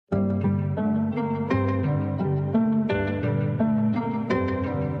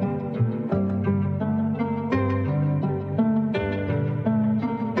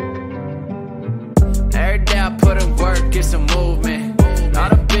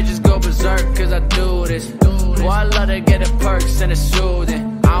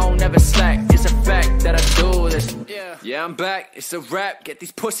it's a wrap, get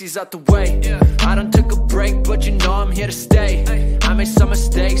these pussies out the way. I done took a break, but you know I'm here to stay. I made some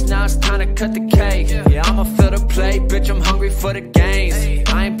mistakes, now it's time to cut the cake. Yeah, I'ma fill the plate, bitch, I'm hungry for the gains.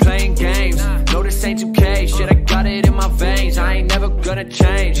 I ain't playing games, no this ain't 2K. Shit, I got it in my veins, I ain't never gonna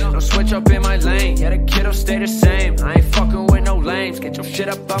change. Don't switch up in my lane, yeah, the kid'll stay the same. I ain't fucking with no lames, get your shit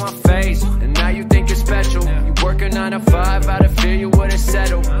up on my face. And now you think you're special, you work a 9 to 5, out of fear you wouldn't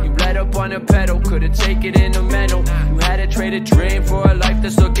settle. You bled up on the pedal, couldn't take it in the mental. You had to trade a dream for a life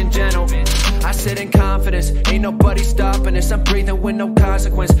that's looking gentle. I sit in confidence, ain't nobody stopping us. I'm breathing with no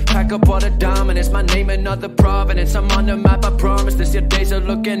consequence, pack up all the dominance. My name another providence, I'm on the map, I promise this. Your days are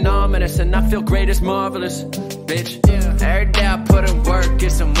looking ominous, and I feel great, it's marvelous. Bitch, every day I put in work,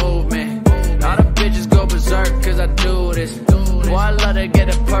 get some movement. All the bitches go berserk cause I do this. Boy, I love to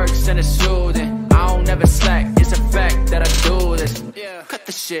get the perks and it's soothing. I don't never slack, it's a fact that I do this. Cut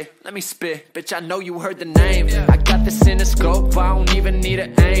the shit, let me spit, bitch, I know you heard the name. I got this in the scope, I don't even need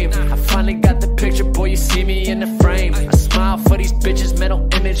an aim. I finally got the picture, boy, you see me in the frame. I smile for these bitches, mental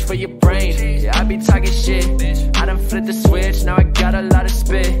image for your brain. Yeah, I be talking shit, I done flipped the switch, now I got a lot of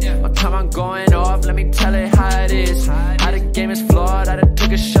spit. My time I'm going off, let me tell it how it is. How the game is flawed, I done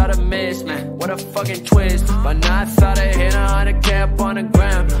took a shot of miss, man, what a fucking twist. But now I thought I hit 100K up on the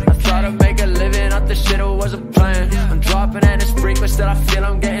gram. I thought I'd make a living off the shit, it was a plan. I'm dropping and it's free, but still I feel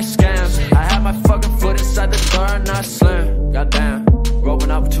I'm getting scammed. I had my fucking foot inside the door and I slammed. Goddamn,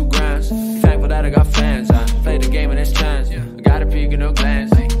 rolling up with 2 grams. Thankful that I got fans, I played the game in its chance. I got a peek in no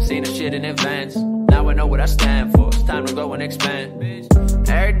glance, seen the shit in advance. Now I know what I stand for, it's time to go and expand.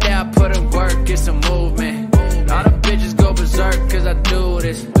 Every day I put in work, get some movement. All the bitches go berserk cause I do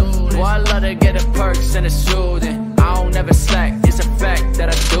this. Boy, I love to get the perks and it's soothing. I don't never slack, it's a fact that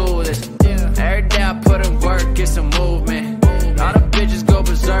I do this. Every day I put in work, get some movement. All the bitches go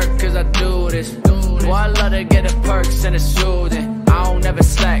berserk cause I do this. Boy, I love to get the perks and it's soothing. I don't never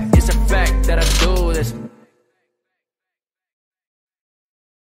slack, it's a fact that I do this.